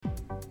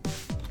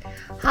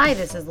Hi,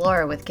 this is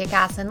Laura with Kick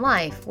Ass in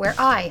Life, where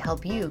I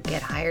help you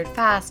get hired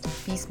fast,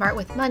 be smart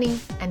with money,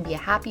 and be a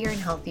happier and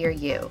healthier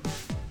you.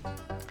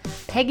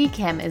 Peggy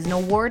Kim is an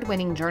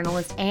award-winning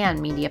journalist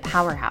and media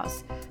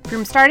powerhouse.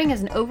 From starting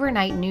as an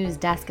overnight news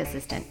desk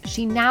assistant,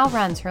 she now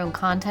runs her own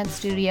content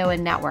studio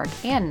and network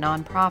and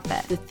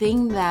nonprofit. The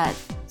thing that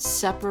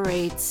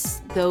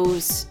separates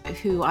those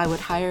who I would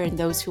hire and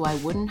those who I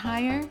wouldn't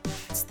hire,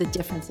 it's the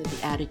difference of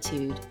the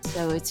attitude.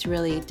 So it's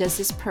really, does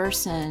this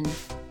person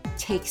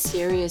take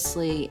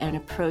seriously and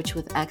approach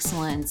with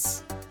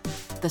excellence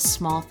the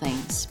small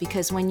things?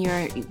 Because when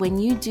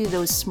you do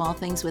those small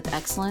things with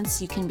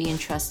excellence, you can be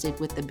entrusted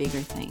with the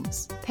bigger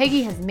things.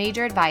 Peggy has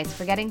major advice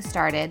for getting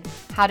started,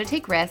 how to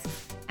take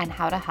risks, and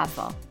how to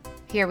hustle.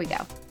 Here we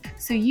go.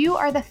 So you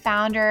are the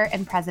founder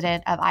and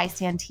president of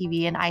iStand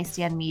TV and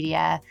iStand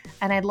Media,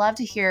 and I'd love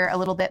to hear a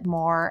little bit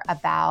more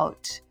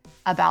about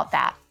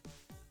that.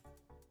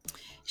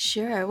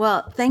 Sure.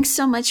 Well, thanks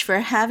so much for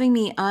having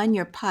me on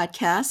your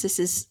podcast. This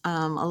is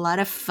a lot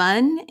of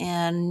fun,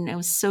 and it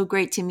was so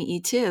great to meet you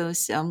too.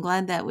 So I'm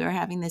glad that we were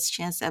having this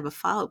chance to have a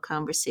follow-up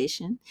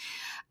conversation.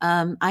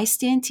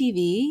 iStand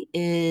TV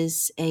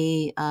is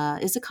a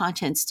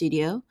content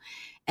studio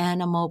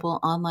and a mobile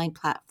online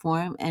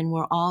platform, and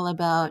we're all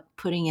about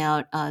putting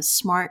out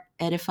smart,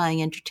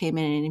 edifying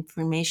entertainment and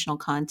informational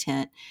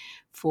content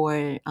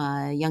for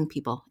young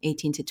people,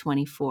 18 to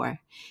 24.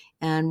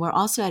 And we're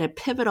also at a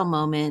pivotal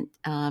moment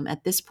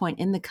at this point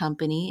in the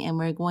company, and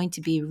we're going to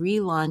be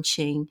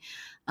relaunching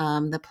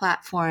the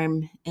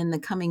platform in the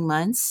coming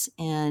months,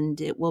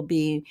 and it will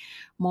be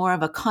more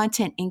of a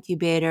content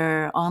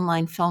incubator,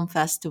 online film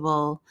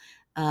festival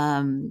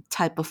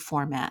type of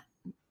format.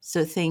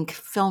 So think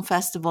film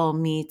festival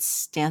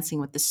meets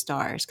Dancing with the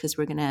Stars, because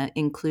we're going to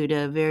include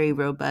a very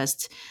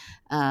robust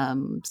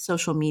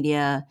social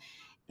media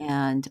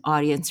and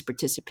audience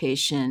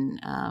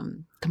participation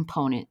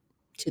component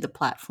to the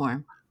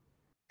platform.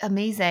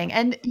 Amazing.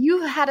 And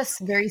you had a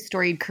very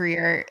storied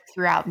career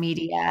throughout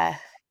media,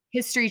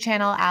 History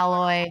Channel,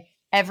 Alloy,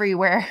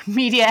 everywhere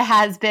media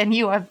has been,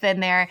 you have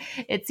been there,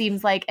 it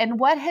seems like. And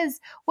what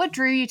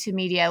drew you to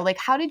media? Like,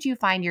 how did you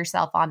find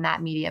yourself on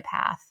that media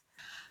path?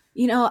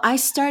 You know, I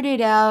started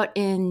out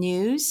in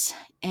news,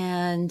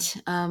 and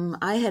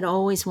I had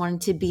always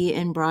wanted to be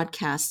in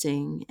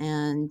broadcasting.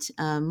 And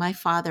my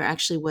father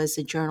actually was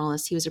a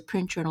journalist. He was a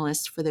print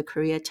journalist for the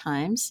Korea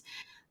Times,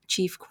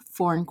 chief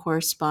foreign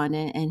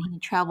correspondent, and he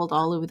traveled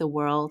all over the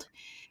world.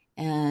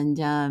 And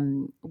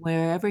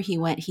wherever he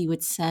went, he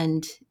would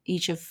send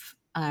each of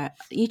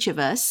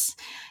us,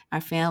 our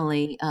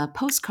family,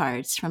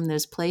 postcards from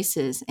those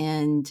places,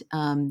 and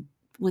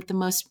with the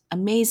most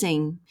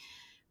amazing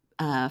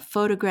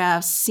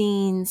photographs,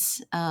 scenes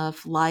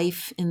of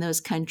life in those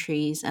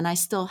countries. And I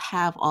still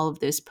have all of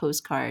those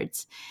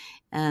postcards.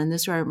 And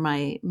those are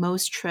my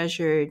most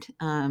treasured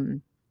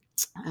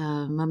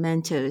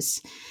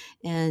mementos.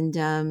 And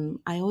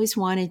I always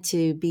wanted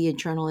to be a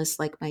journalist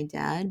like my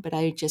dad, but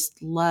I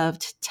just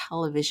loved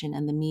television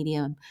and the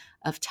medium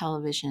of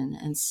television.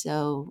 And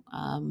so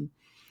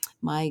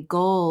my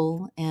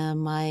goal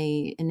and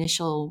my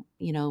initial,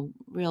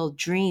 real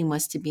dream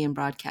was to be in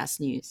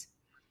broadcast news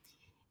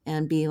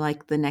and be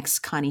like the next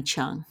Connie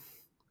Chung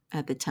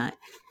at the time.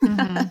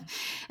 Mm-hmm.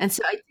 And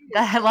so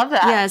I love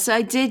that. Yeah, so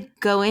I did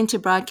go into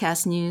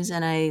broadcast news,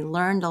 and I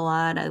learned a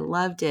lot. I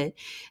loved it.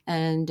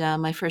 And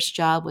my first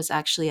job was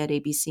actually at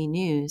ABC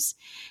News.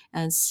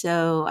 And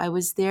so I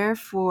was there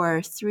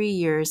for 3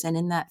 years. And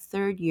in that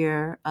third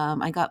year,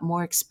 I got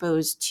more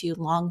exposed to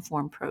long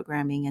form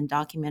programming and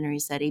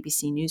documentaries that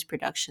ABC News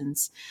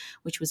Productions,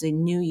 which was a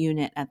new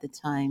unit at the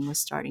time, was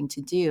starting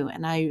to do.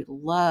 And I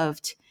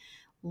loved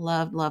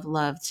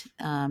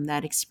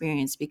that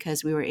experience,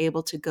 because we were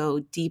able to go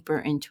deeper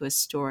into a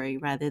story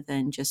rather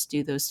than just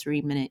do those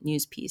 3-minute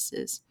news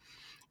pieces.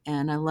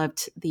 And I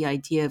loved the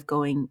idea of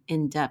going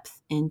in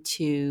depth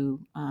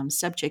into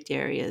subject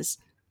areas.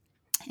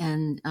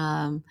 And,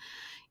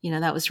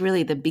 that was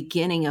really the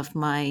beginning of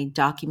my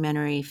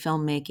documentary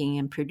filmmaking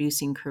and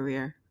producing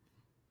career.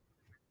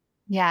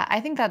 Yeah,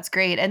 I think that's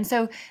great. And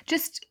so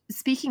just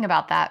speaking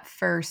about that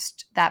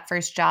first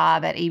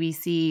job at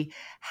ABC,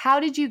 how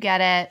did you get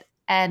it?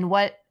 And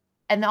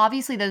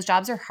obviously those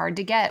jobs are hard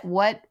to get.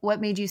 What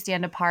made you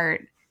stand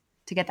apart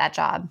to get that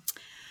job?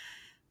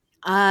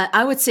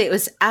 I would say it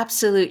was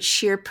absolute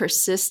sheer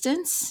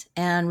persistence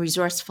and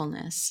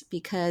resourcefulness,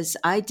 because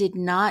I did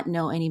not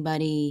know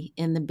anybody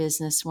in the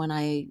business when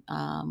I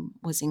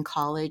was in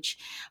college.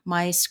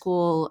 My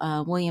school,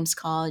 Williams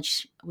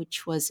College,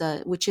 which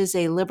is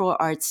a liberal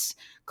arts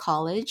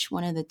college,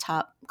 one of the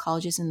top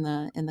colleges in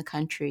the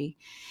country,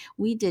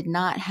 we did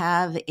not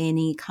have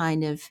any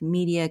kind of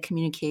media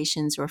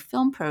communications or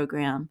film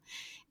program,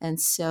 and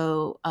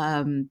so.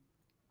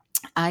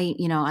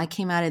 I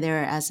came out of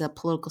there as a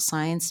political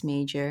science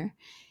major,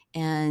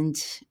 And,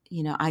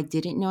 I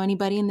didn't know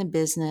anybody in the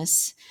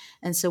business.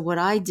 And so what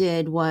I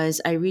did was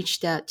I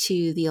reached out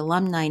to the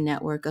alumni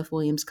network of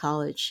Williams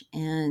College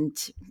and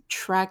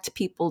tracked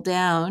people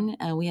down.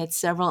 We had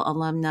several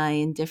alumni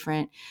in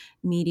different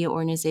media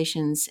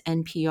organizations,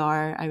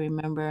 NPR, I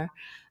remember,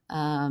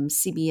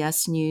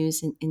 CBS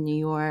News in New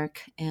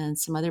York, and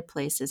some other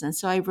places. And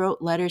so I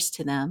wrote letters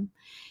to them,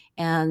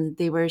 and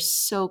they were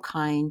so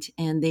kind,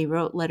 and they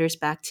wrote letters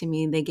back to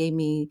me. They gave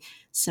me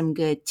some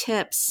good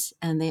tips,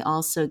 and they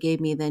also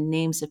gave me the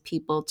names of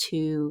people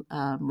to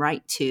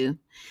write to.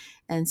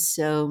 And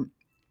so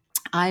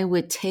I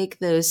would take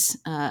those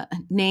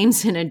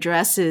names and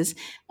addresses,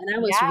 and I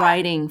was Yeah.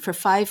 writing for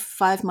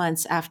five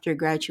months after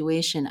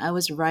graduation. I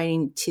was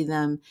writing to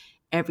them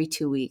every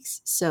 2 weeks.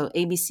 So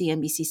ABC,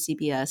 NBC,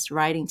 CBS,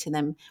 writing to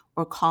them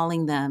or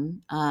calling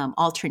them,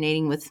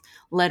 alternating with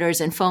letters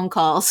and phone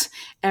calls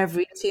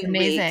every two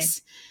Amazing.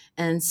 weeks.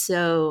 And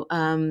so,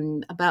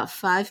 about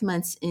 5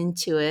 months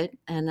into it,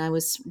 and I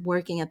was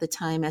working at the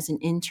time as an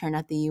intern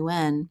at the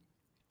UN.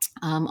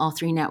 All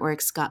three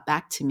networks got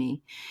back to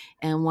me,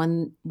 and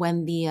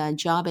when the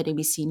job at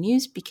ABC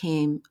News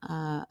became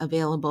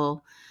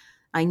available,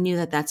 I knew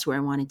that that's where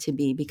I wanted to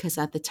be, because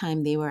at the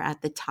time they were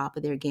at the top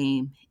of their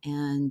game,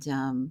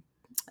 and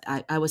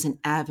I was an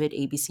avid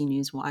ABC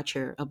News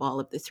watcher of all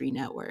of the three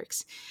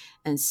networks.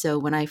 And so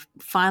when I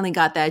finally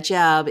got that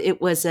job,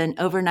 it was an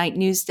overnight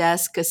news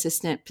desk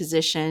assistant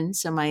position.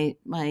 So my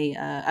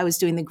I was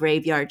doing the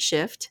graveyard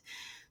shift,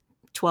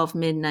 12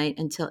 midnight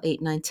until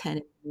 8, 9, 10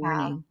 in the Wow.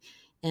 morning.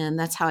 And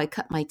that's how I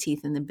cut my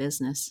teeth in the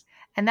business.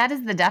 And that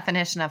is the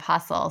definition of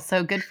hustle.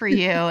 So good for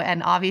you.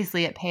 And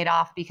obviously it paid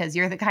off, because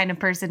you're the kind of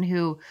person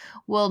who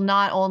will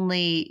not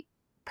only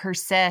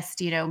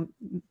persist,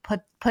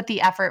 put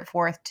the effort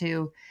forth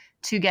to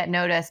get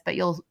noticed, but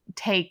you'll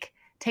take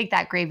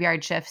that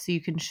graveyard shift so you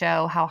can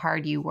show how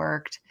hard you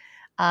worked,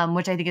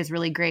 which I think is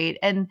really great.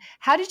 And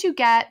how did you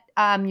get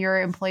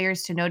your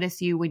employers to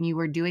notice you when you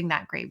were doing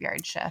that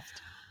graveyard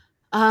shift?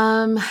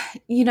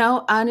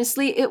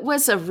 Honestly, it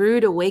was a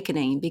rude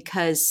awakening,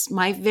 because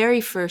my very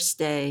first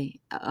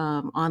day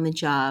on the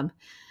job,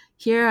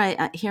 here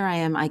I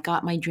am. I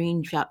got my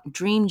dream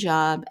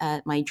job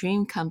at my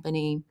dream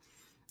company,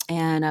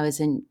 and I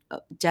was a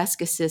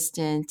desk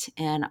assistant,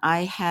 and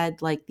I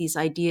had like these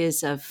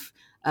ideas of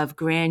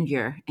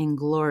grandeur and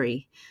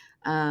glory,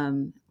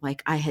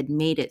 like I had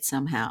made it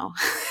somehow.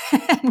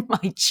 And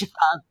my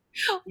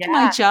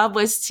Yeah. job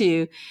was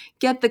to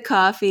get the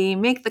coffee,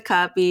 make the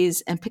copies,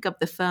 and pick up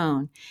the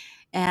phone,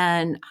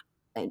 and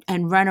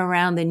run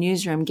around the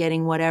newsroom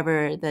getting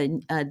whatever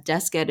the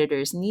desk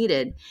editors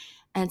needed.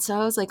 And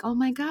so I was like, oh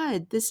my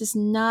God, this is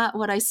not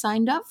what I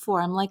signed up for.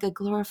 I'm like a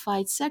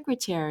glorified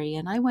secretary,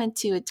 and I went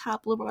to a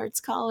top liberal arts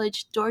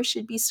college. Doors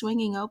should be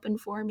swinging open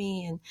for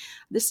me. And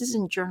this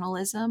isn't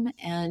journalism.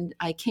 And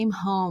I came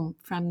home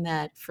from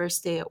that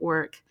first day at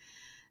work,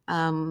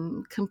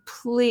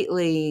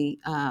 completely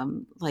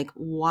like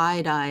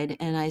wide eyed.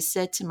 And I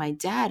said to my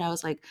dad, I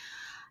was like,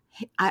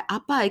 hey,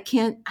 Appa, I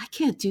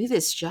can't do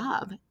this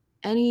job.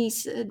 And he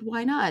said,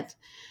 why not?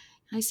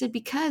 I said,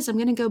 because I'm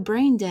going to go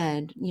brain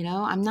dead.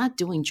 I'm not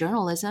doing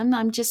journalism.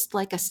 I'm just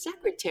like a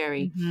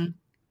secretary. Mhm.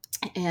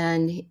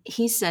 And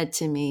he said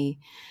to me,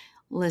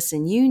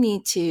 listen, you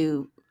need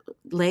to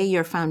lay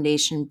your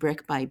foundation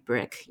brick by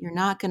brick. You're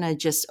not going to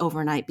just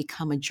overnight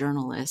become a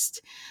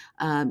journalist.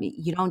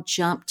 You don't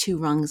jump two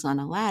rungs on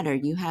a ladder.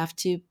 You have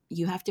to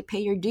pay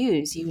your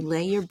dues. You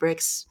lay your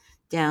bricks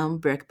down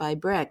brick by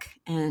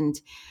brick,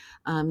 and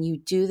you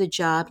do the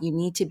job. You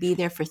need to be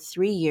there for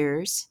 3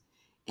 years,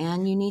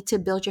 and you need to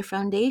build your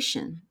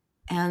foundation.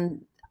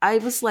 And I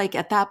was like,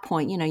 at that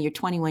point, you're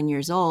 21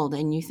 years old,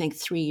 and you think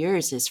 3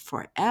 years is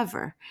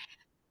forever.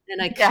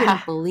 And I Yeah.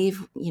 couldn't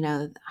believe,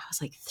 I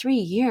was like, 3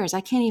 years,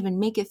 I can't even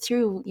make it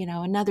through,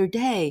 another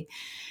day.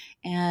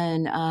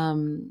 And,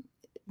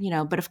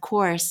 but of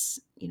course,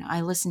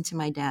 I listened to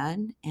my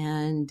dad,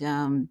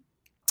 and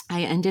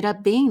I ended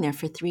up being there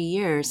for 3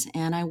 years,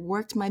 and I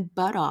worked my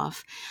butt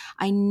off.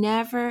 I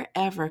never,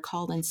 ever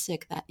called in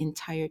sick that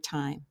entire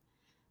time.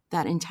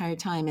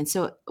 And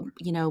so,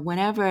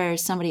 whenever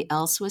somebody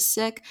else was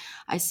sick,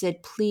 I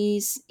said,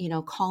 please,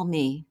 call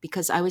me,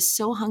 because I was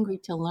so hungry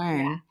to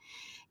learn,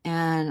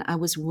 and I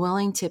was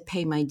willing to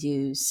pay my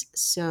dues.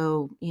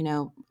 So,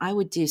 I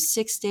would do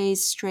 6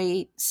 days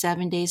straight,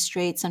 7 days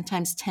straight,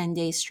 sometimes 10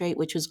 days straight,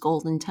 which was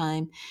golden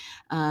time.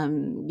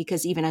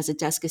 Because even as a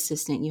desk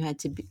assistant,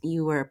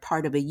 you were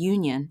part of a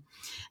union.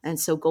 And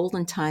so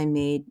golden time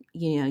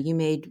you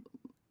made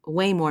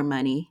way more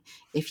money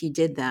if you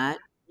did that.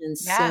 And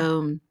Yeah.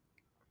 so,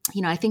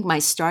 I think my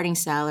starting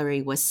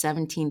salary was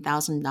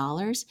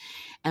 $17,000.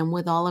 And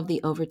with all of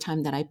the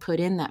overtime that I put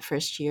in that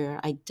first year,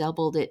 I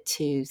doubled it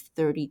to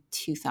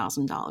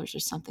 $32,000 or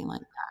something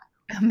like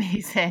that.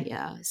 Amazing.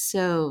 Yeah.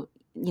 So,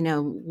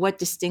 what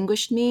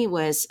distinguished me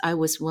was I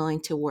was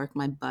willing to work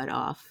my butt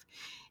off.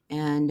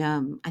 And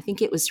I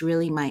think it was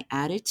really my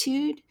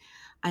attitude.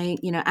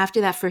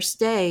 After that first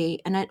day,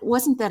 and it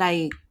wasn't that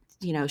I,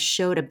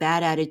 showed a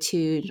bad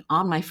attitude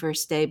on my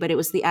first day, but it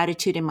was the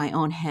attitude in my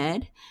own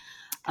head.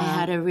 I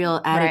had a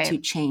real Right.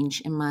 attitude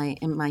change in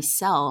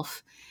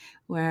myself,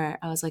 where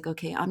I was like,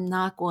 okay, I'm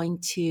not going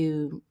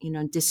to,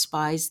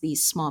 despise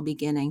these small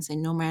beginnings.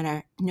 And no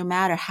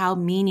matter how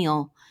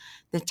menial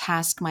the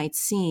task might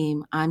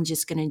seem, I'm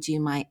just going to do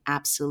my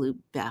absolute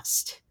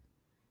best,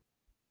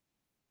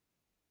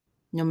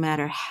 no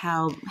matter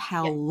how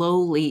Yeah.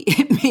 lowly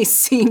it may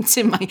seem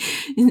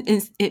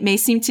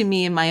to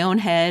me in my own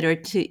head, or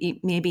to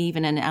maybe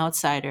even an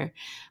outsider.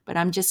 But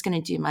I'm just going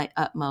to do my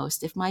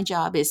utmost. If my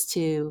job is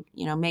to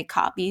make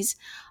copies,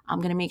 I'm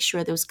going to make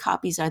sure those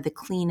copies are the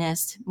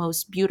cleanest,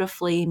 most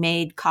beautifully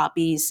made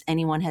copies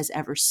anyone has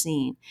ever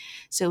seen.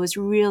 So it was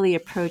really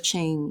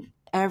approaching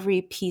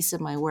every piece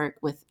of my work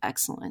with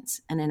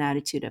excellence and an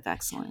attitude of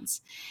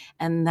excellence.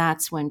 And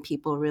that's when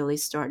people really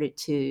started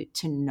to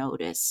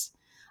notice,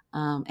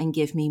 and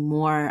give me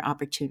more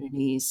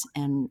opportunities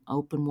and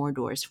open more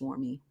doors for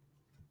me.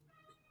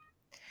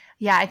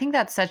 Yeah, I think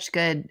that's such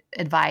good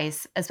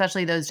advice,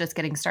 especially those just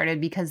getting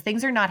started, because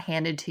things are not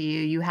handed to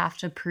you. You have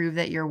to prove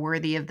that you're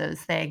worthy of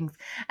those things.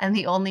 And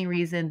the only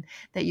reason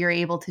that you're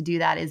able to do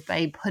that is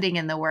by putting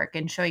in the work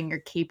and showing you're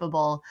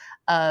capable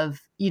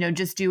of,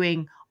 just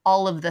doing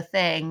all of the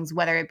things,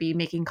 whether it be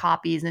making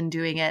copies and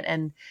doing it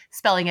and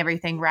spelling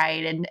everything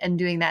right, and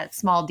doing that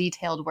small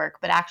detailed work,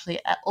 but actually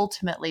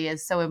ultimately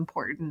is so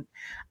important.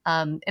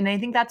 And I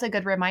think that's a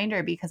good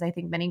reminder, because I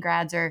think many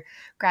grads are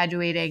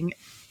graduating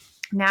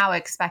now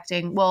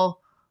expecting, well,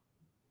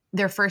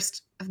 their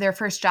first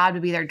job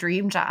to be their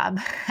dream job,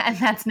 and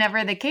that's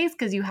never the case,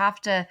 because you have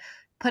to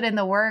put in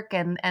the work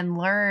and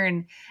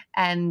learn,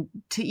 and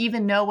to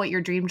even know what your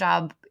dream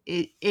job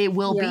it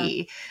will Yeah.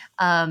 be.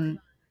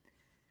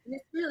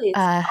 It's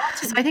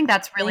So I think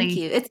that's thank really.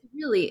 you. Go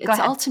It's ahead.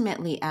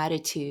 ultimately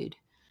attitude.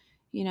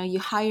 You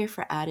hire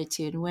for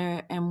attitude.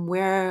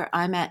 Where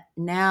I'm at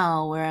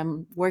now, where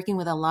I'm working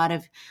with a lot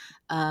of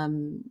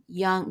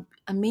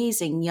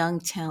amazing young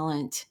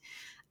talent.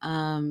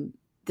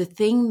 The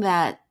thing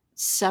that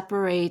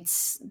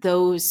separates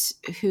those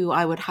who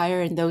I would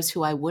hire and those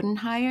who I wouldn't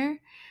hire,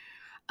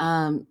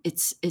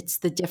 it's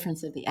the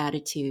difference of the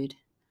attitude.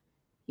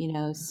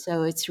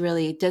 So it's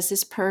really, does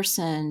this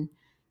person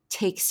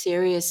take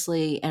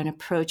seriously and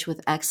approach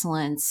with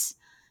excellence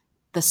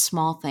the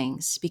small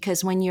things?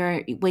 Because when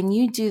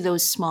you do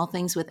those small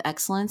things with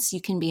excellence, you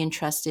can be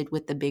entrusted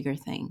with the bigger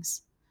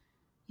things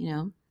you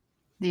know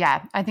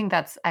Yeah, I think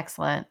that's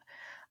excellent.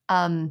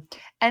 Um,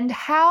 and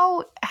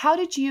how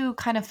did you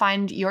kind of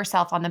find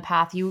yourself on the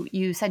path?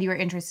 You said you were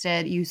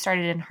interested. You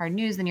started in hard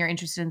news, then you're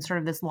interested in sort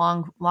of this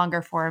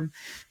longer form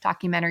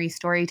documentary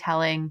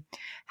storytelling.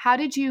 How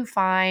did you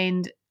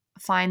find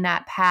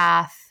that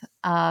path?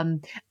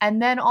 And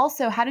then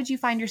also, how did you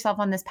find yourself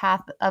on this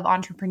path of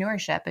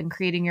entrepreneurship and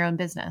creating your own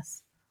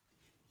business?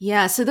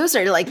 Yeah, so those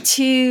are like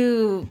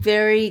two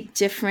very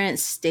different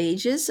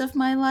stages of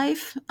my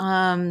life.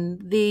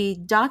 The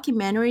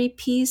documentary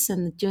piece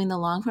and doing the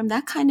long form,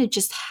 that kind of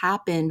just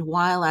happened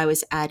while I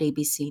was at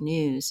ABC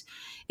News.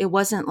 It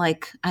wasn't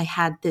like I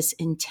had this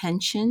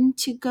intention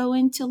to go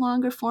into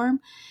longer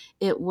form.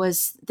 There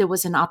was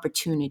an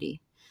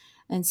opportunity.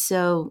 And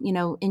so,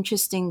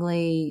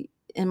 interestingly,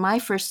 in my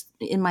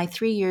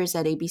 3 years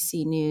at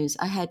ABC News,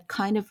 I had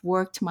kind of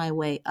worked my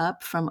way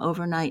up from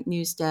overnight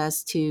news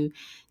desk to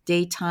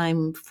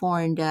daytime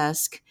foreign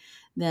desk.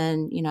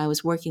 Then, I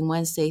was working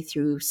Wednesday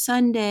through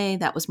Sunday.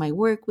 That was my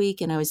work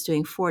week. And I was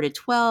doing 4 to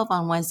 12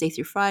 on Wednesday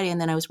through Friday.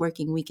 And then I was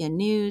working weekend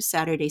news,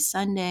 Saturday,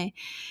 Sunday.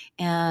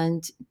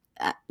 And,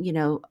 uh, you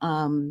know,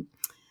 um,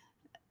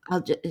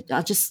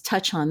 I'll just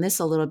touch on this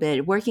a little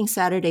bit. Working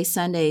Saturday,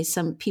 Sunday,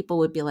 some people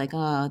would be like,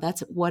 "Oh,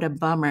 that's what a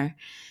bummer,"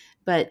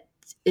 but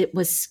it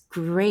was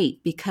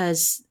great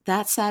because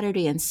that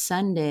Saturday and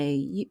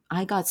Sunday,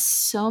 I got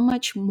so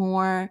many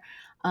more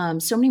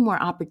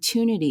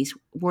opportunities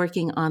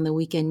working on the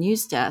weekend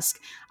news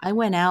desk. I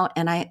went out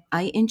and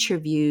I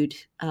interviewed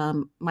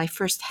my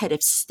first head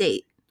of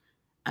state.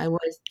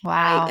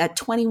 Wow, At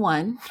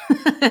 21,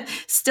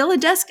 still a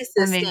desk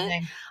assistant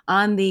amazing.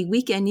 on the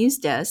weekend news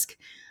desk.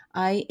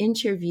 I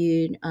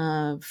interviewed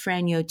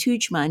Franjo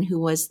Tudjman, who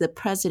was the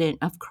president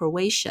of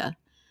Croatia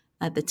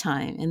at the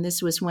time. And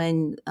this was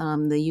when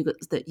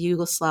the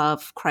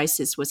Yugoslav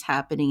crisis was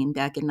happening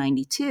back in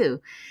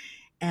 92.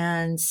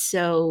 And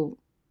so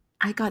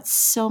I got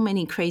so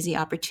many crazy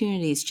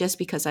opportunities just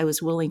because I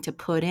was willing to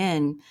put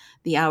in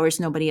the hours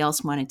nobody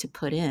else wanted to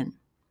put in.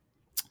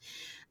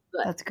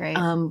 That's great.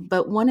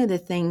 But one of the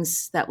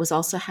things that was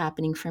also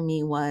happening for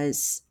me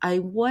was I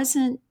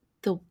wasn't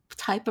the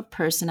type of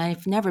person,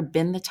 I've never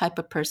been the type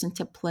of person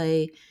to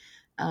play,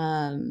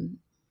 um,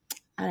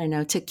 I don't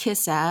know, to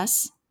kiss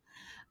ass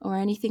or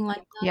anything like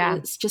that. Yeah.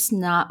 It's just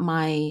not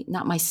my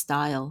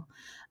style.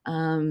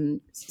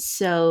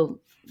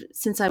 So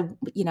since I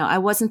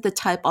wasn't the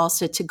type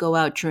also to go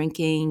out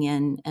drinking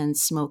and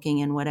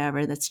smoking and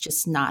whatever. That's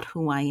just not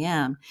who I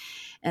am.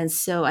 And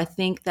so I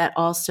think that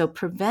also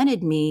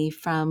prevented me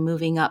from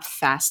moving up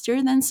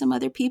faster than some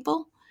other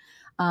people.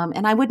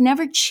 And I would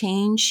never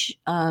change,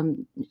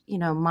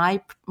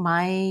 my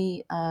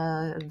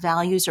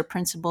values or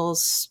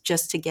principles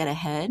just to get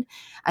ahead.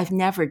 I've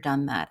never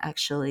done that,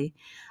 actually.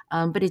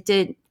 But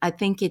I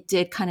think it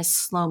did kind of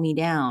slow me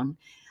down,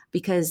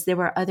 because there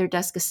were other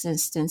desk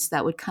assistants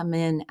that would come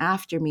in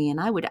after me, and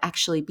I would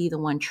actually be the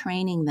one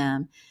training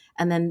them.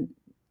 And then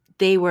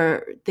they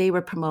were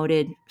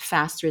promoted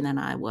faster than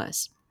I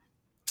was.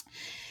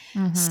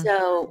 Mm-hmm.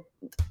 So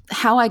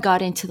how I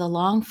got into the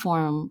long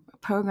form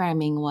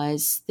programming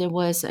was, there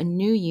was a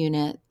new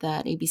unit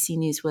that ABC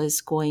News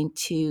was going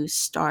to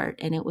start,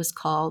 and it was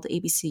called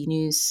ABC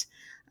News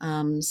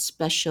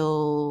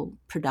Special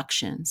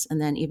Productions.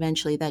 And then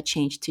eventually that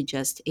changed to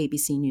just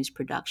ABC News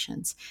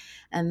Productions.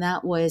 And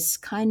that was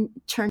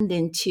turned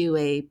into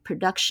a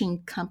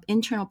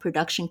internal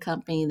production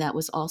company that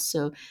was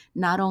also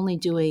not only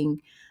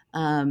doing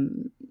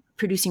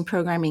producing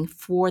programming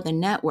for the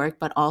network,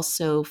 but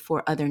also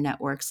for other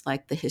networks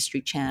like the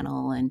History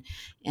Channel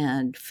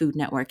and Food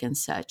Network and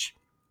such.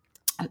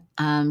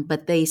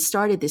 But they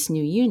started this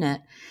new unit,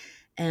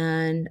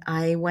 and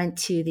I went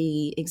to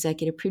the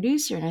executive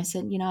producer and I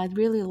said, I'd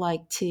really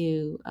like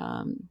to,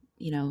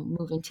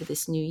 move into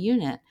this new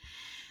unit.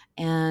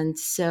 And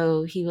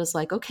so he was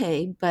like,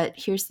 okay, but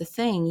here's the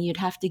thing, you'd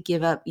have to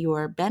give up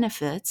your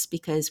benefits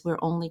because we're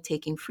only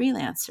taking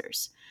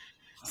freelancers.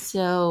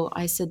 So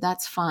I said,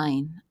 that's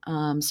fine.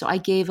 So I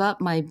gave up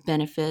my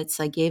benefits.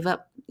 I gave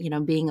up,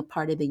 being a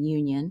part of the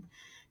union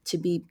to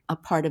be a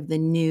part of the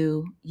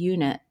new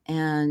unit.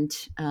 And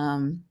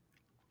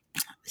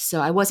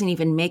so I wasn't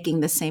even making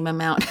the same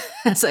amount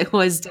as I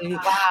was doing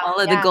Wow. all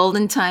of the Yeah.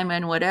 golden time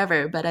and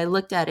whatever. But I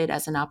looked at it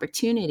as an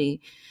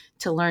opportunity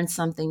to learn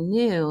something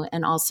new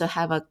and also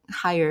have a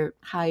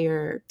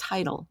higher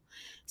title.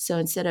 So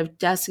instead of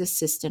desk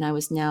assistant, I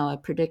was now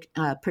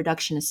a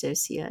production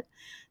associate.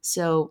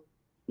 So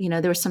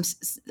there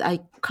was I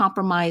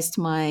compromised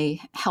my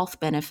health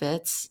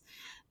benefits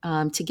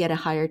to get a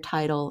higher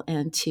title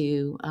and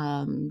to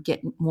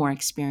get more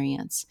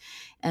experience.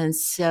 And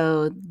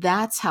so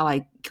that's how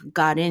I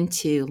got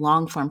into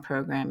long form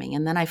programming.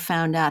 And then I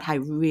found out I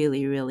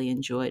really, really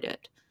enjoyed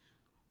it.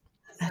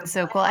 That's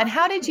so cool. And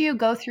how did you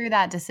go through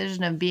that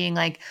decision of being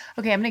like,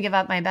 okay, I'm going to give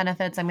up my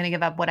benefits. I'm going to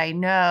give up what I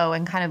know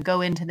and kind of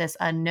go into this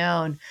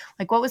unknown?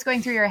 Like, what was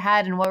going through your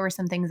head, and what were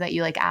some things that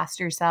you like asked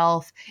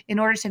yourself in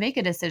order to make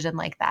a decision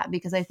like that?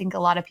 Because I think a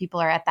lot of people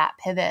are at that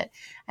pivot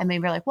and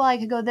maybe are like, well, I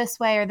could go this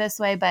way or this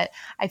way, but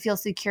I feel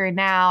secure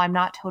now. I'm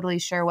not totally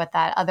sure what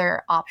that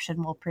other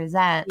option will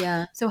present.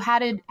 Yeah. So how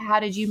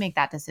did you make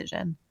that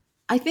decision?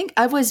 I think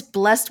I was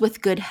blessed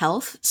with good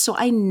health. So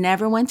I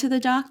never went to the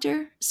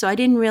doctor. So I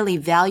didn't really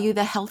value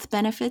the health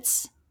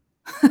benefits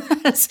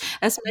as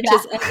much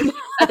as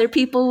other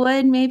people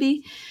would,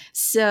 maybe.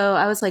 So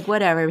I was like,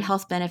 whatever,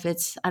 health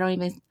benefits. I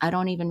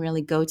don't even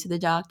really go to the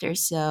doctor.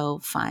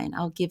 So fine,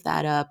 I'll give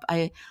that up.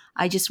 I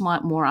just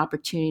want more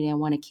opportunity. I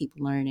want to keep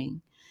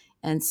learning.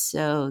 And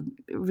so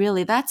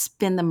really that's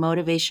been the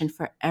motivation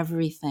for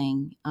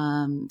everything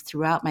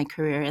throughout my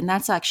career. And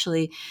that's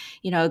actually,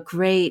 a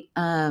great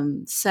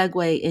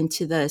segue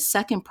into the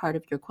second part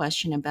of your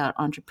question about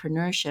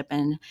entrepreneurship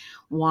and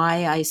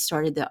why I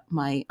started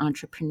my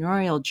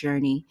entrepreneurial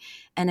journey.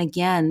 And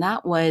again,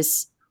 that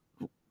was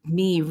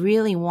me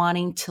really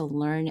wanting to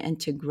learn and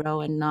to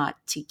grow and not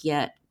to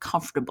get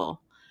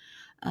comfortable.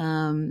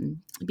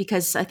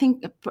 Because I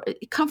think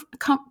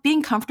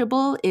being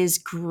comfortable is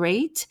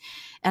great,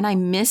 and I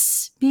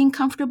miss being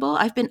comfortable.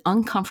 I've been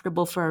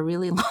uncomfortable for a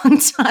really long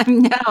time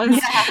now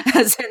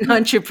as an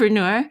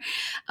entrepreneur.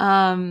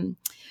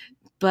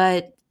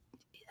 But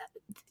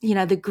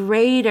the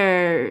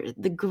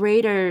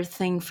greater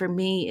thing for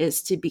me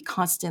is to be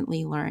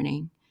constantly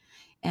learning.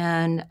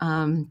 And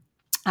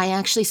I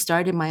actually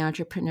started my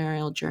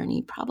entrepreneurial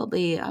journey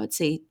probably, I would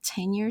say,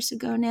 10 years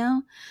ago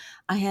now.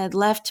 I had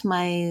left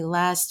my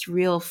last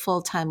real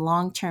full-time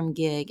long-term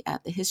gig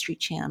at the History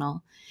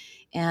Channel.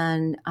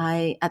 And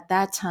at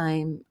that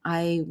time,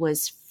 I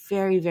was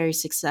very, very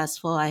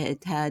successful. I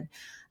had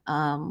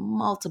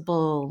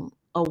multiple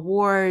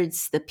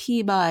awards, the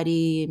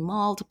Peabody,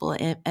 multiple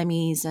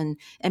Emmys and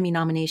Emmy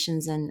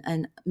nominations,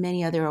 and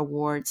many other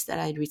awards that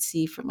I'd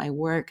received for my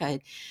work.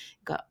 I'd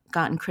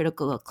gotten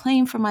critical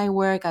acclaim for my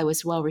work. I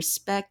was well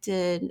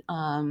respected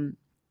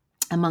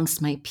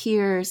amongst my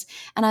peers,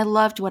 and I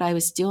loved what I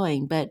was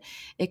doing. But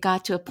it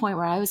got to a point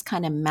where I was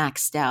kind of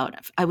maxed out.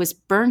 I was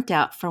burnt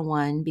out, for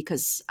one,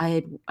 because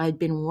I'd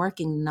been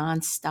working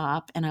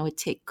nonstop, and I would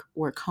take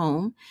work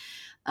home.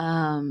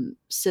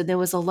 So there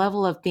was a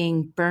level of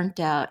being burnt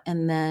out,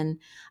 and then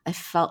I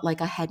felt like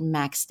I had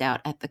maxed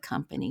out at the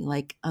company.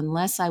 Like,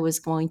 unless I was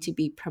going to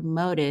be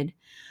promoted,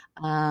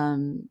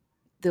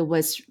 there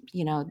was,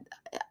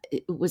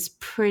 it was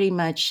pretty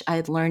much, I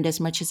had learned as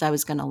much as I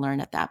was going to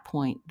learn at that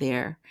point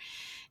there.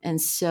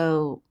 And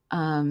so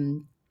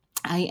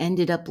I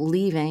ended up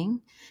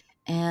leaving,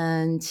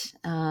 and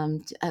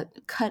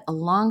cut a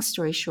long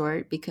story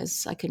short,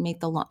 because I could make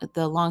the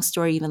long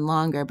story even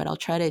longer, but I'll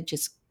try to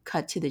just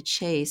cut to the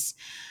chase.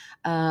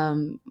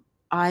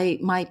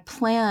 my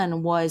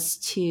plan was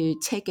to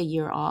take a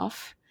year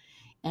off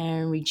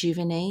and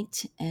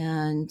rejuvenate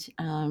and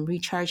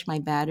recharge my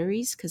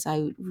batteries because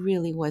I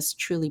really was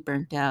truly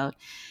burnt out.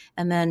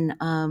 And then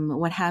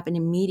what happened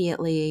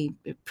immediately,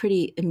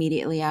 pretty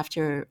immediately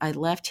after I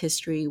left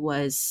history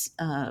was,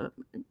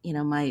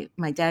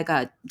 my dad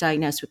got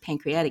diagnosed with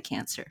pancreatic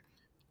cancer.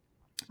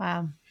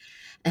 Wow.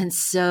 And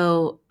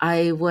so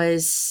I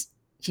was,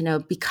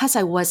 because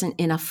I wasn't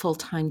in a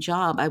full-time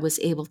job, I was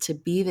able to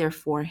be there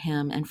for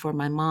him and for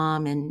my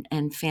mom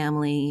and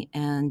family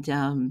and,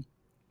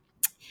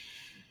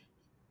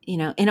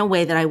 in a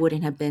way that I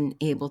wouldn't have been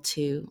able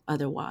to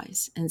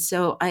otherwise. And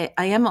so I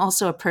am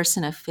also a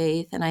person of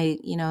faith, and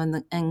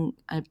and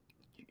I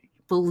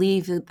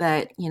believe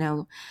that,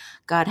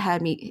 God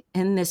had me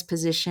in this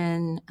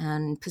position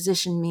and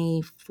positioned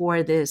me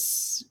for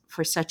this,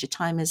 for such a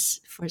time as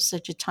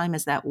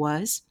that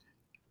was.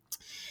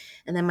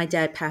 And then my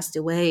dad passed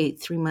away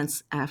 3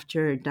 months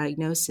after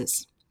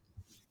diagnosis.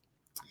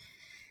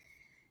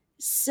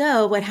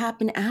 So what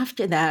happened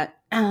after that,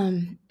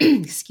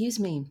 excuse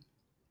me,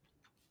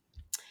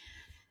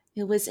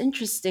 it was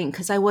interesting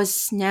because I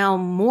was now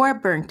more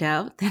burnt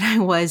out than I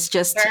was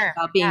just Sure.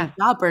 about being Yeah.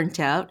 job burnt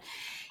out.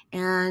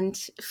 And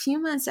a few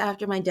months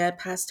after my dad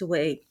passed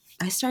away,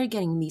 I started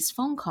getting these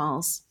phone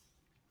calls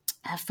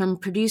from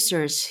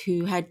producers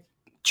who had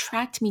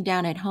tracked me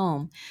down at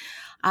home.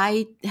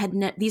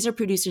 These are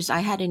producers I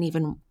hadn't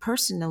even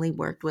personally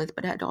worked with,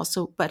 but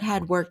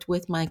had worked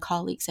with my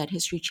colleagues at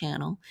History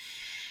Channel,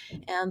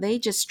 and they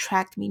just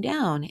tracked me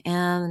down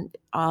and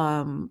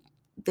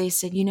they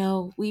said,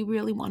 we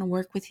really want to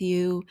work with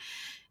you.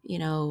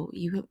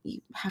 You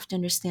have to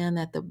understand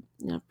that the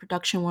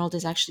production world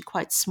is actually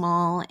quite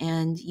small,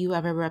 and you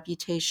have a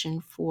reputation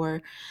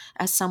for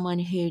as someone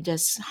who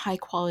does high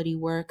quality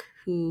work,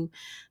 who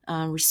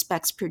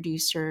respects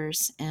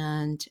producers,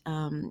 and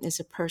is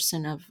a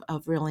person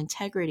of real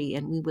integrity,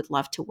 and we would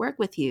love to work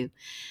with you.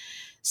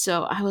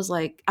 So I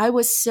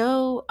was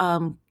so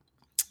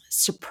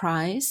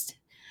surprised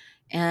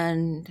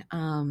and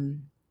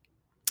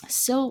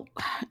so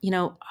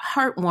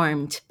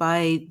heartwarmed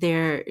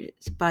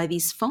by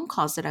these phone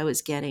calls that I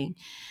was getting.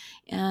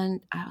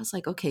 And I was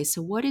like, okay,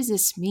 so what does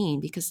this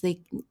mean? Because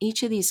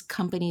each of these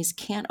companies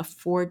can't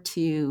afford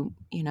to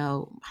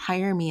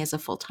hire me as a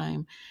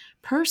full-time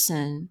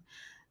person,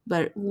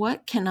 but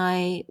what can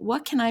I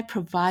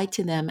provide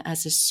to them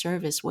as a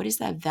service? What is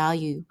that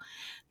value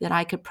that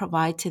I could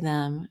provide to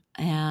them,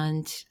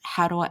 and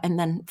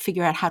then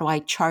figure out how do I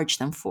charge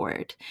them for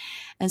it?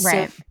 And so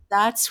Right.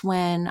 that's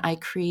when I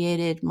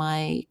created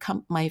my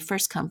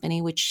first company,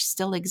 which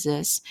still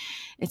exists.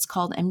 It's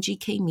called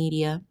MGK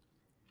Media,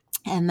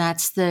 and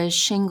that's the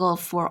shingle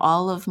for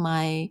all of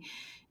my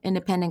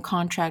independent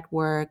contract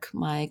work,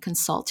 my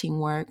consulting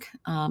work,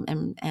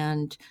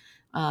 and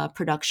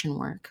production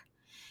work.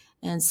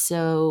 And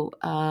so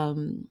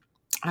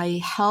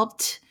I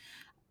helped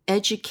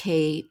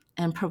educate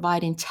and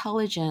provide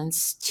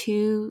intelligence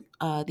to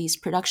these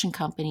production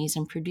companies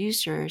and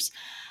producers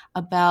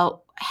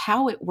about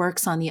how it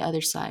works on the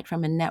other side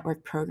from a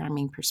network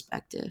programming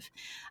perspective.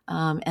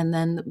 And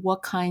then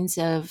what kinds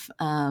of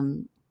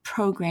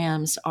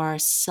programs are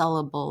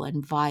sellable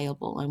and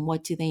viable, and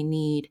what do they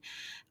need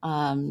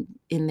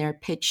in their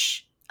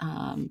pitch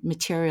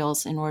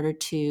materials in order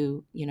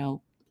to,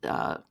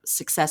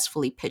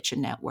 successfully pitch a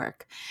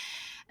network.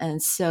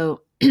 And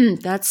so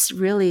that's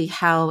really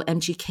how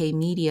MGK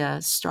Media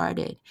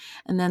started.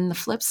 And then the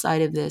flip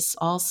side of this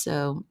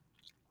also,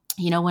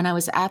 when I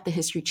was at the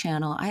History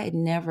Channel, I had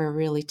never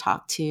really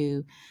talked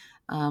to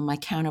my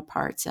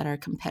counterparts at our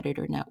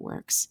competitor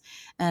networks.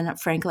 And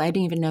frankly, I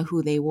didn't even know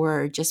who they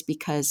were, just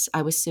because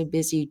I was so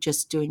busy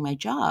just doing my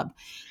job.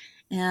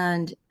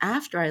 And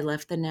after I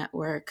left the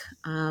network,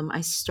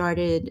 I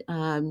started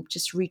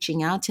just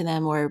reaching out to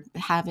them, or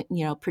having,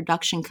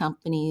 production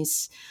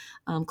companies,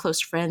 close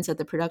friends at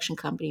the production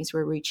companies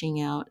were reaching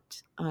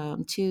out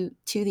to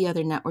the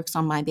other networks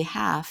on my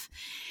behalf.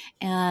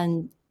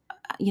 And,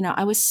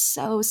 I was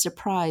so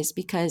surprised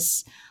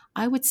because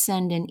I would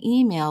send an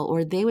email,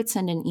 or they would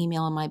send an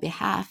email on my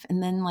behalf,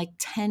 and then like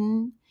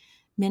 10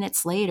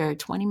 minutes later,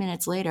 20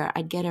 minutes later,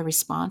 I'd get a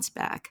response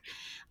back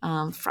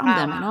from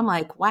them. Wow. And I'm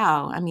like,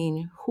 wow, I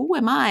mean, who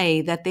am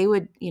I that they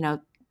would,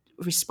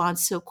 respond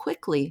so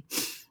quickly?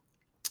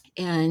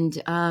 And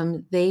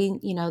they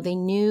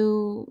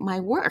knew my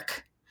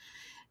work.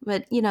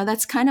 But,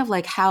 that's kind of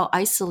like how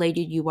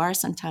isolated you are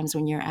sometimes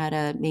when you're at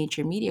a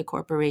major media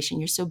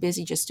corporation. You're so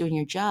busy just doing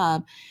your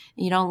job,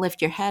 and you don't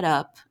lift your head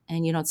up,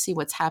 and you don't see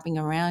what's happening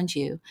around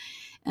you.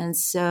 And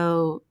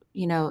so,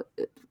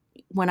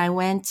 when I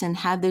went and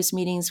had those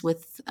meetings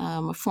with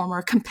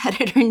former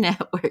competitor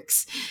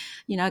networks,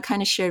 I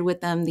kind of shared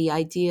with them the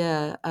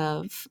idea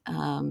of,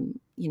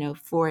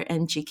 for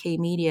MGK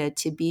Media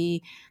to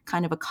be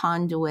kind of a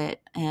conduit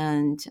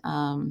and,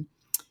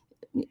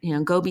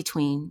 go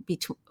between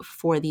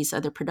for these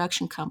other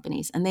production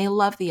companies. And they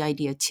love the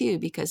idea too,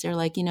 because they're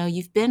like,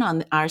 you've been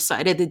on our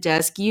side of the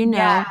desk,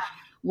 Yeah.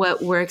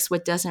 what works,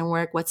 what doesn't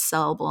work, what's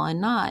sellable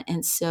and not.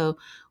 And so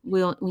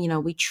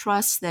we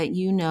trust that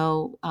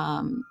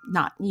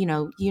not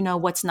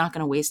what's not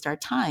going to waste our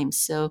time.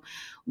 So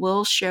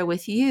we'll share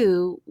with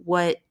you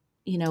what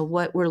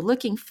we're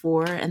looking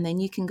for, and then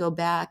you can go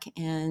back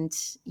and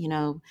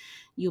you'll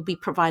be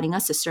providing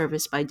us a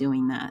service by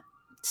doing that.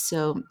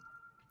 So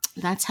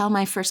that's how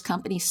my first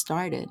company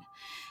started.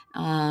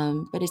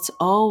 But it's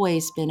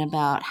always been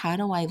about, how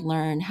do I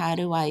learn? How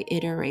do I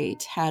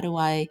iterate? How do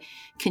I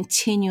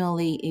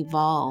continually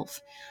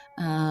evolve?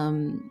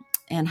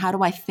 And how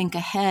do I think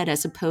ahead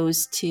as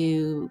opposed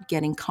to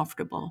getting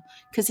comfortable?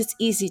 Because it's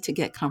easy to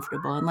get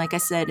comfortable. And like I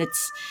said,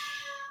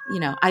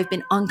 I've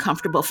been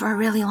uncomfortable for a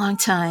really long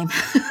time.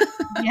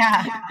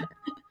 Yeah.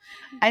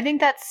 I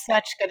think that's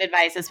such good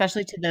advice,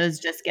 especially to those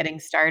just getting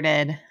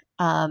started,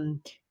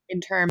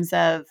 in terms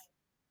of,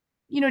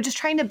 just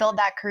trying to build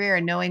that career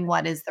and knowing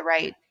what is the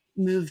right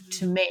move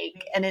to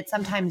make. And it's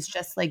sometimes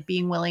just like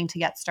being willing to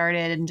get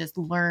started and just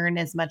learn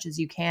as much as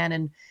you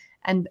can,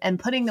 and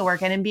putting the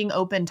work in and being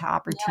open to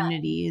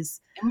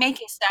opportunities. And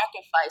making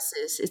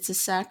sacrifices. It's a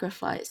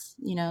sacrifice,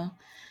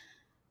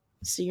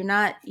 So you're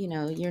not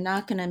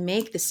going to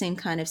make the same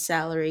kind of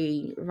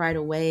salary right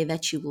away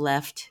that you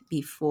left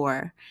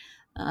before.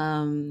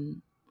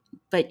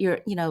 But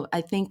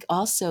I think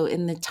also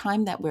in the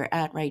time that we're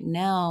at right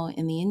now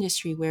in the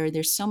industry, where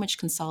there's so much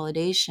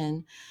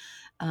consolidation,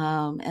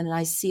 and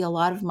I see a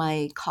lot of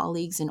my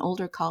colleagues and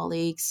older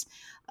colleagues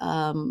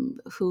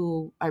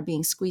who are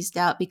being squeezed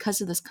out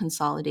because of this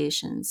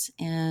consolidations.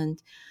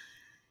 And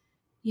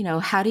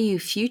how do you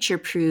future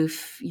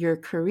proof your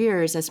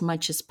careers as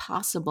much as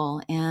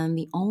possible? And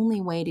the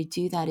only way to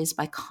do that is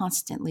by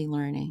constantly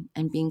learning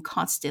and being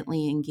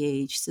constantly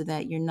engaged, so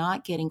that you're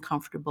not getting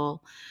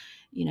comfortable.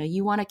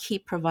 You want to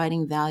keep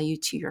providing value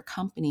to your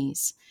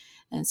companies.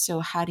 And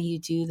so how do you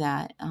do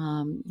that?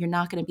 You're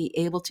not going to be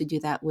able to do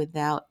that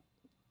without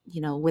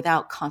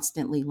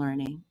constantly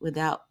learning,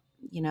 without,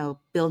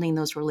 building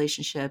those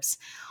relationships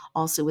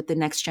also with the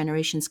next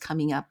generations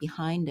coming up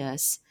behind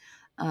us.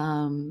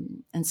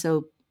 And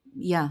so,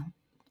 yeah,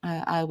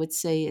 I would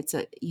say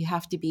you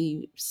have to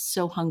be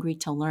so hungry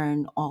to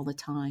learn all the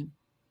time.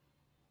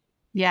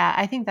 Yeah,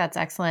 I think that's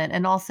excellent.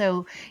 And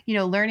also,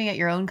 learning at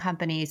your own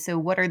company. So,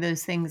 what are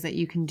those things that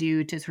you can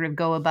do to sort of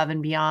go above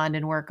and beyond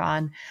and work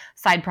on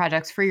side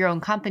projects for your own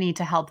company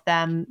to help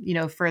them,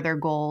 further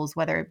goals,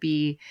 whether it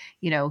be,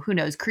 who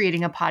knows,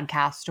 creating a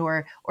podcast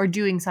or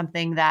doing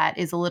something that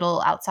is a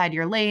little outside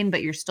your lane,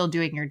 but you're still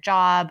doing your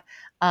job,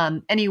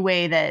 any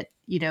way that,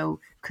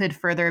 could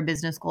further a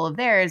business goal of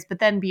theirs. But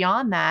then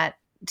beyond that,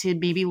 to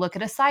maybe look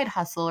at a side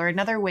hustle or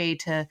another way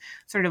to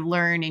sort of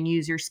learn and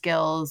use your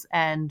skills.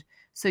 And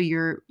so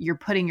you're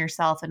putting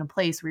yourself in a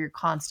place where you're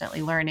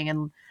constantly learning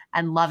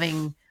and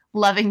loving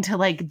to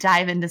like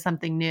dive into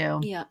something new.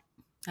 Yeah,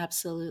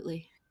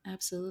 absolutely.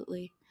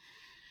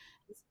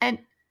 And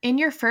in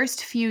your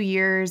first few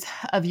years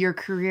of your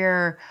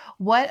career,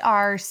 what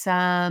are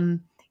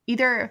some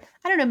either,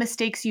 I don't know,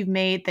 mistakes you've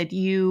made that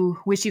you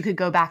wish you could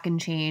go back and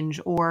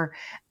change, or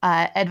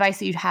advice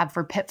that you'd have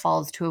for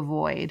pitfalls to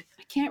avoid?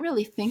 I can't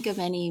really think of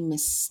any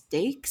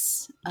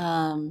mistakes.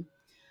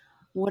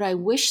 What I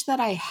wish that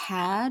I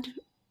had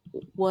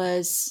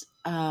was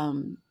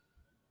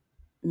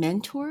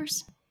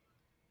mentors.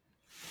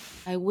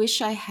 I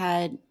wish I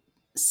had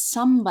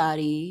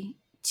somebody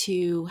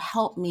to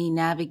help me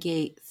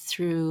navigate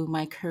through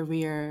my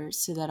career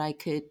so that I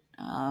could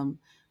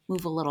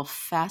move a little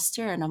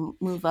faster and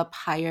move up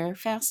higher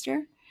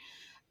faster.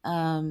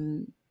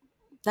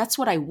 That's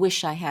what I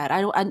wish I had.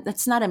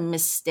 That's not a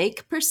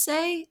mistake per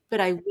se, but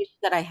I wish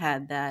that I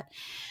had that.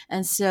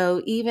 And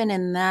so even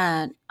in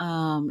that,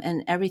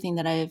 and everything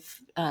that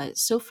I've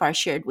so far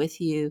shared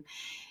with you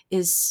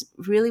is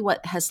really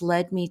what has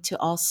led me to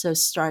also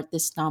start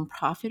this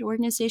nonprofit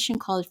organization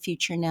called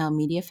Future Now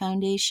Media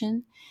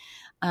Foundation.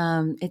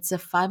 It's a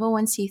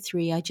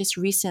 501c3. I just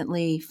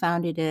recently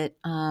founded it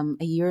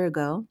a year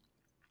ago.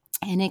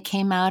 And it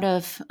came out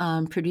of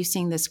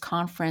producing this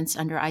conference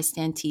under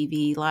iStand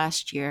TV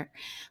last year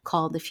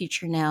called the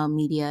Future Now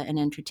Media and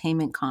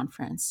Entertainment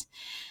Conference.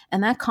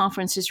 And that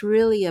conference is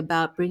really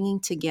about bringing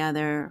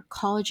together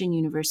college and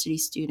university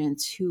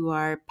students who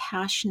are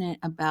passionate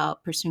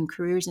about pursuing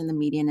careers in the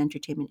media and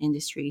entertainment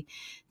industry,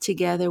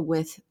 together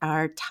with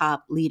our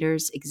top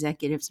leaders,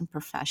 executives, and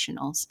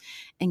professionals,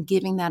 and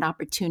giving that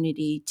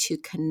opportunity to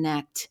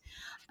connect.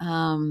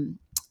 And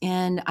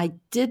I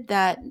did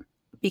that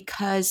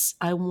because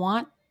I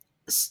want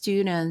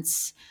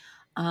students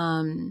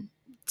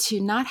to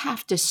not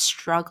have to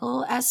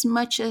struggle as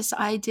much as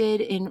I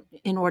did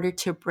in order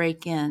to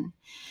break in.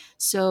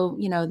 So,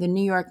 the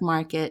New York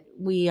market,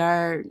 we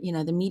are,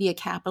 the media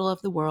capital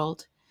of the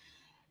world.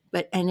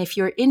 And if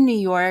you're in New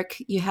York,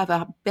 you have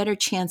a better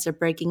chance of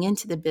breaking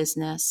into the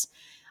business.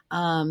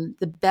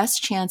 The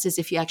best chance is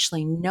if you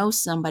actually know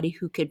somebody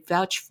who could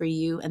vouch for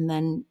you and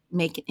then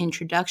make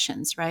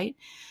introductions, right?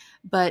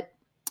 But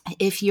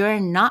if you're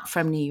not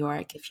from New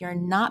York, if you're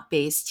not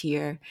based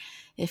here,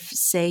 if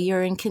say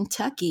you're in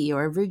Kentucky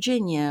or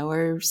Virginia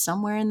or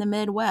somewhere in the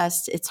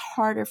Midwest, it's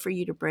harder for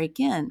you to break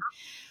in.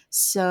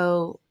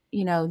 So,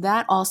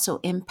 that also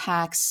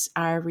impacts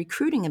our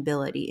recruiting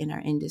ability in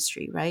our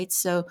industry, right?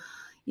 So,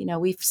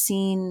 we've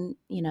seen,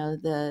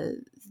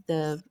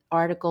 the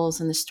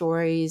articles and the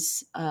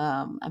stories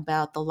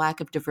about the lack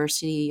of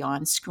diversity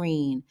on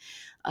screen,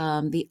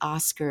 the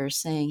Oscars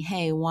saying,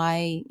 "Hey,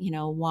 why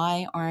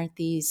aren't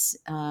these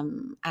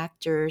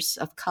actors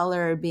of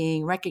color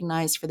being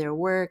recognized for their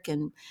work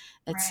and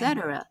Right.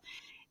 etc."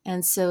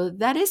 And so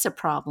that is a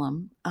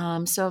problem.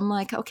 So I'm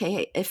like,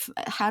 okay,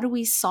 how do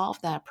we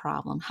solve that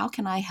problem? How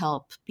can I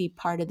help be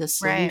part of the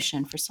Right.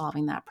 solution for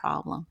solving that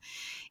problem?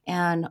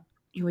 And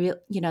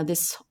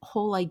this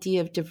whole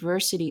idea of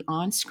diversity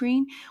on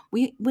screen,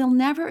 we will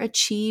never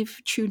achieve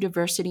true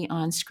diversity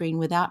on screen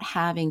without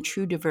having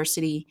true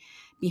diversity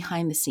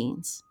behind the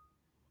scenes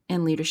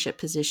in leadership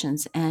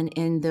positions and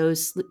in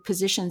those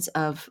positions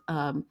of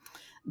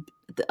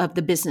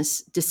the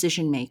business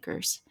decision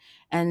makers.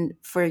 And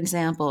for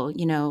example,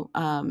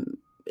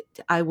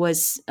 I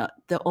was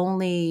the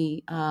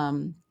only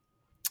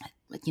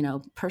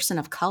person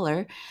of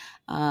color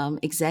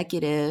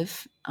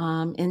executive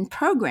in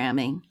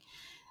programming.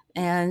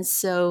 And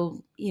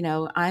so,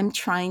 I'm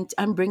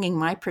bringing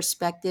my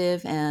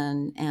perspective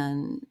and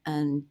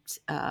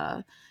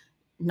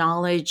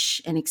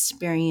knowledge and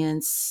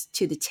experience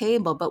to the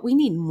table, but we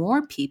need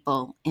more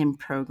people in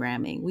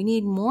programming. We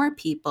need more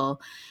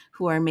people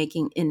who are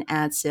making in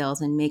ad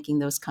sales and making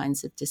those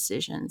kinds of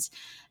decisions.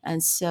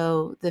 And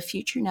so the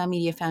Future Now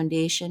Media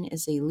Foundation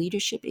is a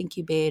leadership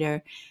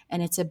incubator,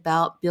 and it's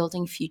about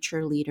building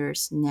future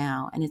leaders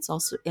now. And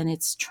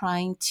it's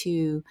trying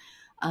to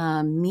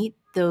meet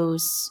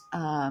those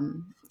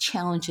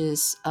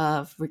challenges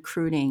of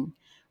recruiting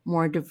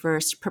more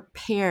diverse,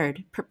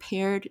 prepared,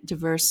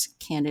 diverse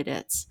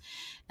candidates.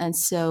 And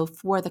so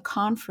for the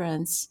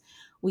conference,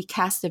 we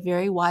cast a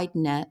very wide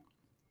net.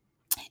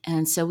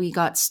 And so we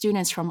got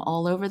students from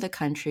all over the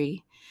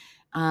country.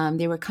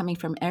 They were coming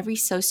from every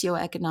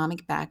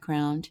socioeconomic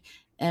background,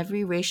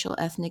 every racial,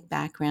 ethnic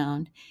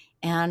background.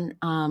 And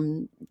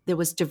there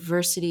was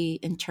diversity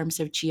in terms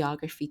of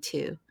geography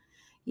too.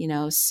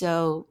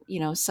 So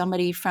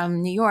somebody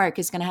from New York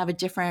is going to have a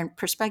different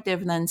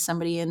perspective than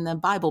somebody in the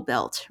Bible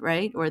Belt,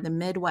 right, or the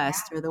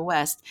Midwest or the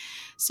West.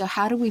 So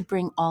how do we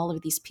bring all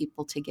of these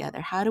people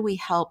together? How do we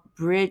help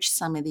bridge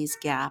some of these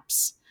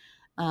gaps,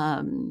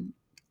 Yeah.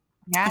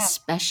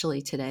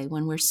 especially today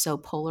when we're so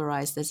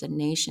polarized as a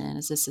nation,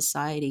 as a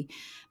society?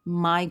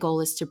 My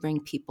goal is to bring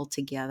people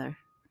together.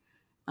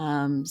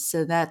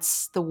 So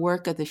that's the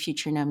work of the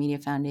Future Now Media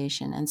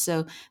Foundation. And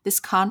so this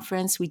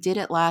conference, we did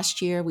it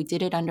last year. We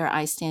did it under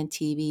iStand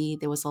TV.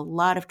 There was a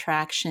lot of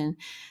traction.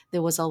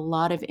 There was a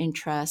lot of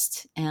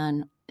interest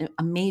and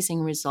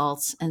amazing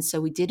results. And so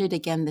we did it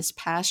again this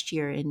past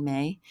year in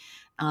May.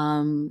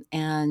 I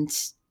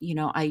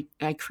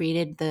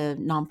created the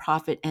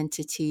nonprofit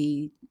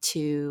entity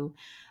to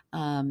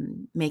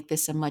make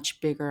this a much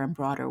bigger and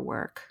broader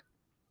work.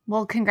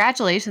 Well,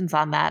 congratulations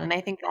on that. And I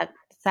think that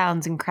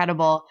sounds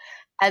incredible.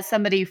 As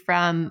somebody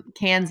from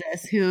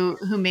Kansas who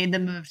made the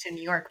move to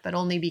New York, but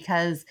only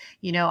because,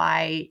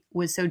 I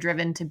was so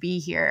driven to be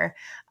here.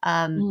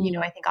 I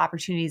think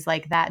opportunities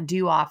like that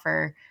do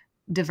offer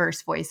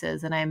diverse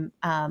voices. And I'm,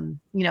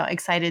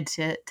 excited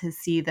to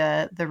see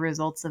the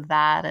results of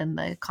that and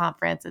the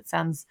conference. It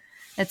sounds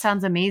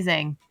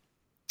amazing.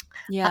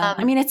 Yeah.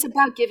 I mean, it's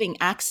about giving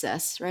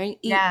access, right?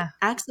 Yeah.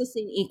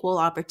 Accessing equal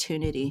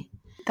opportunity.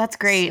 That's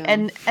great. So,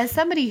 And as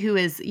somebody who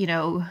is,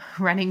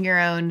 running your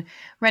own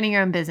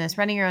business,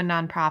 running your own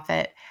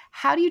nonprofit,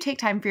 how do you take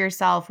time for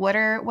yourself? What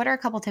are a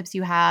couple tips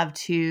you have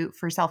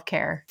for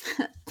self-care?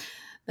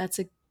 that's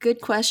a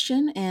good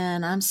question.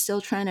 And I'm still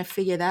trying to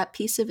figure that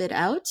piece of it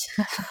out.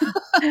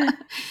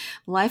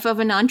 Life of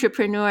an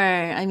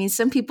entrepreneur. I mean,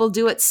 some people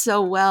do it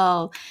so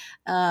well.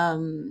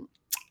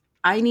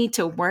 I need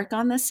to work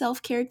on the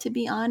self-care, to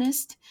be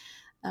honest.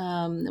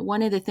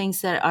 One of the things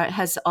that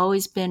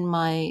has been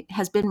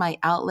my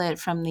outlet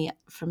from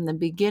the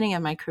beginning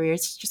of my career.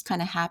 It's just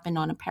kind of happened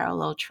on a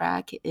parallel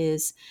track.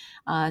 Is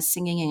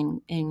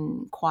singing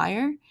in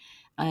choir.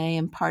 I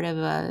am part of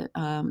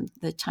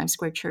the Times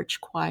Square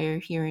Church Choir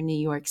here in New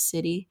York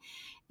City,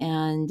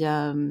 and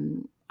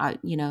from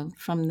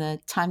the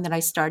time that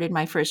I started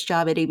my first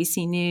job at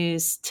ABC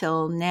News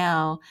till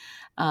now,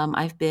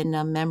 I've been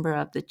a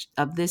member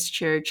of this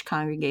church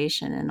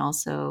congregation and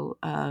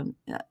also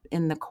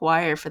in the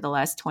choir for the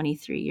last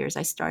 23 years.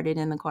 I started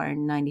in the choir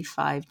in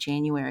 '95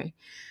 January.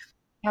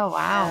 Oh,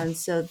 wow. And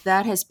so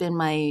that has been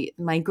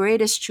my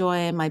greatest joy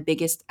and my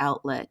biggest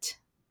outlet.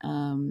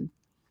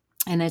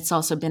 And it's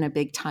also been a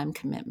big time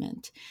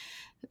commitment.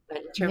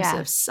 But in terms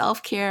of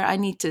self-care,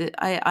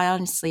 I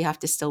honestly have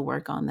to still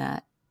work on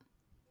that.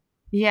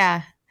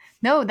 Yeah.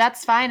 No,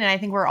 that's fine. And I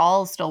think we're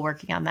all still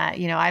working on that.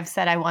 I've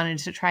said I wanted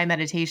to try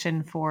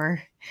meditation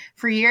for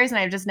years, and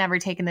I've just never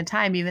taken the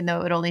time, even though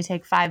it would only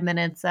take 5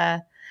 minutes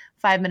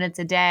 5 minutes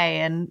a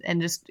day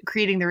and just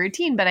creating the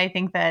routine. But I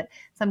think that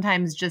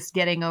sometimes just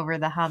getting over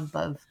the hump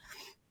of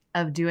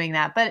doing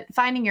that, but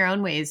finding your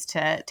own ways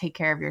to take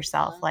care of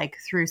yourself, like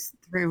through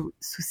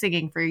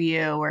singing for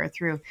you, or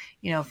through,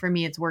 for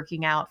me, it's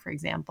working out, for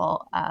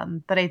example.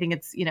 But I think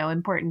it's,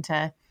 important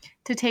to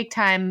take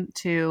time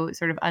to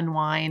sort of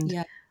unwind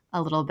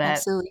a little bit.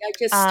 Absolutely. I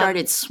just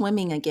started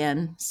swimming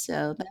again.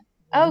 So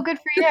oh, good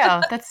for you.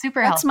 That's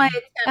super that's healthy. my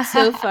attempt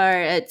so far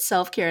at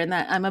self-care, and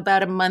that I'm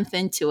about a month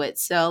into it.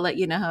 So I'll let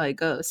you know how it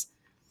goes.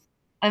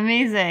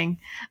 Amazing.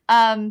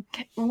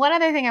 One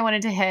other thing I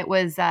wanted to hit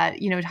was that,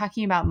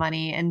 talking about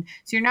money. And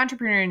so you're an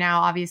entrepreneur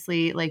now,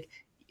 obviously, like,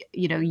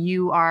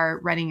 you are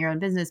running your own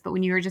business, but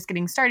when you were just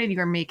getting started, you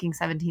were making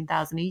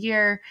 $17,000 a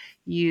year.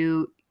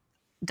 You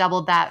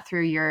doubled that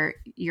through your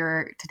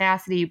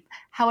tenacity.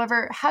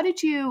 However, how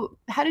did you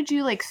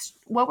like,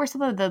 what were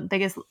some of the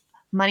biggest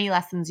money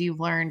lessons you've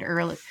learned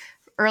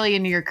early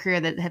into your career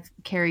that have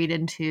carried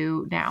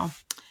into now?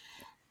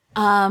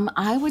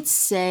 I would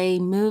say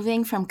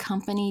moving from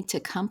company to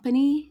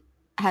company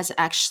has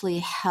actually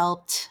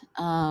helped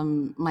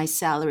my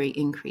salary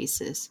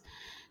increases.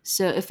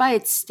 So if I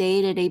had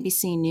stayed at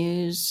ABC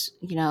News,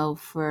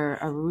 for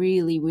a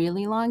really,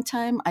 really long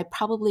time, I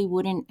probably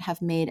wouldn't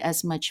have made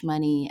as much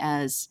money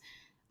as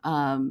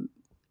I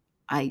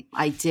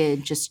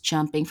did just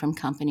jumping from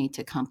company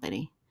to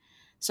company.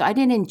 So I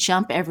didn't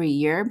jump every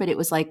year, but it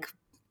was like,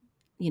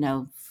 I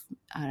don't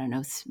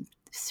know,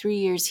 3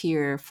 years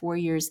here, 4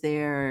 years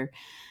there,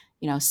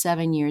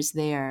 7 years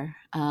there.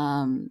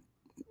 And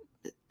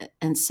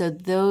so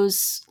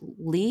those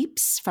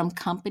leaps from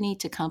company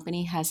to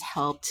company has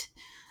helped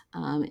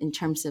in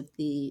terms of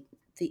the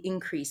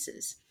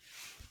increases.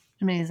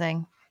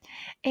 Amazing.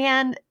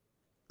 And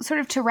sort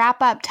of to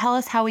wrap up, tell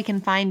us how we can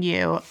find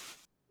you.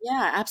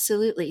 Yeah,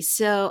 absolutely.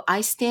 So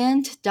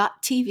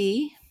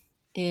iStand.tv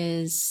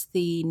is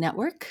the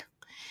network.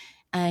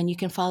 And you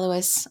can follow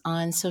us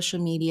on social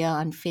media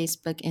on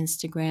Facebook,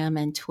 Instagram,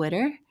 and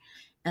Twitter.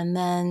 And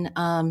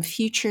then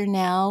Future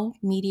Now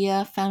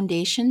Media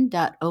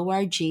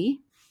Foundation.org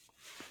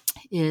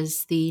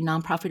is the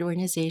nonprofit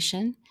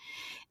organization.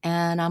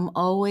 And I'm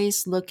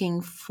always looking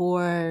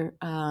for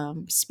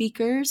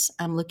speakers.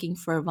 I'm looking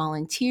for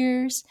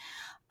volunteers.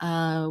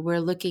 We're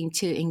looking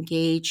to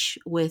engage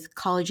with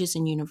colleges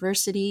and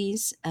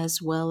universities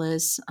as well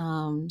as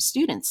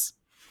students.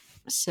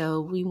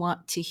 So we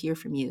want to hear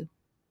from you.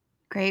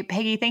 Great.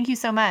 Peggy, thank you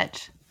so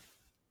much.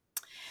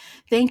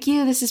 Thank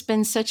you. This has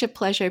been such a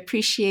pleasure. I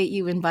appreciate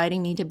you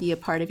inviting me to be a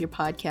part of your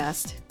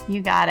podcast.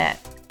 You got it.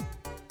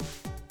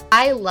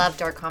 I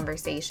loved our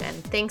conversation.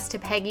 Thanks to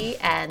Peggy,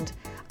 and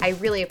I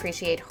really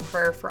appreciate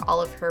her for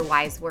all of her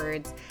wise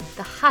words.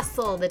 The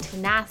hustle, the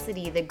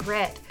tenacity, the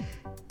grit.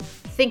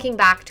 Thinking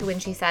back to when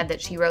she said that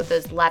she wrote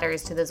those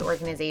letters to those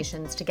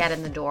organizations to get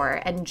in the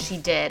door, and she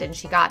did, and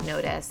she got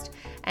noticed.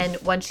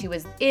 And once she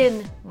was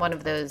in one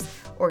of those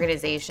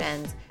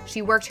organizations,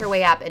 she worked her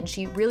way up, and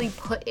she really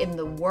put in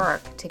the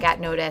work to get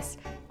noticed,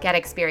 get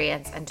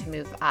experience, and to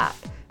move up.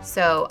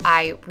 So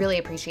I really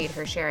appreciate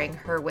her sharing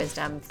her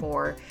wisdom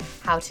for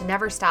how to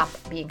never stop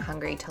being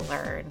hungry to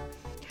learn.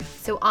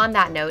 So on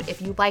that note,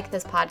 if you like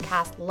this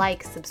podcast,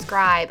 like,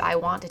 subscribe. I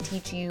want to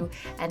teach you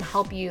and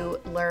help you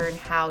learn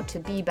how to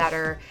be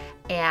better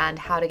and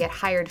how to get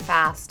hired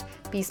fast,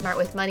 be smart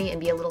with money, and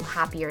be a little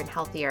happier and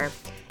healthier.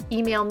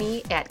 Email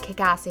me at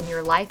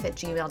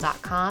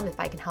kickassinyourlife@gmail.com if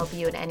I can help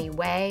you in any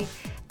way.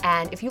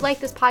 And if you like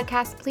this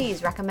podcast,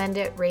 please recommend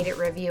it, rate it,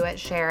 review it,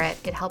 share it.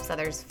 It helps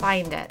others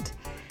find it.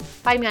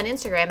 Find me on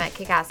Instagram at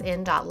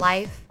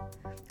kickassin.life.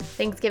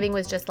 Thanksgiving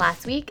was just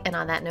last week, and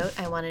on that note,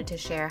 I wanted to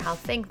share how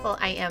thankful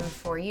I am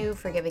for you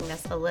for giving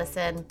this a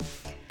listen.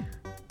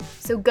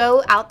 So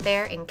go out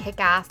there and kick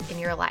ass in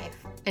your life.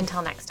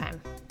 Until next time.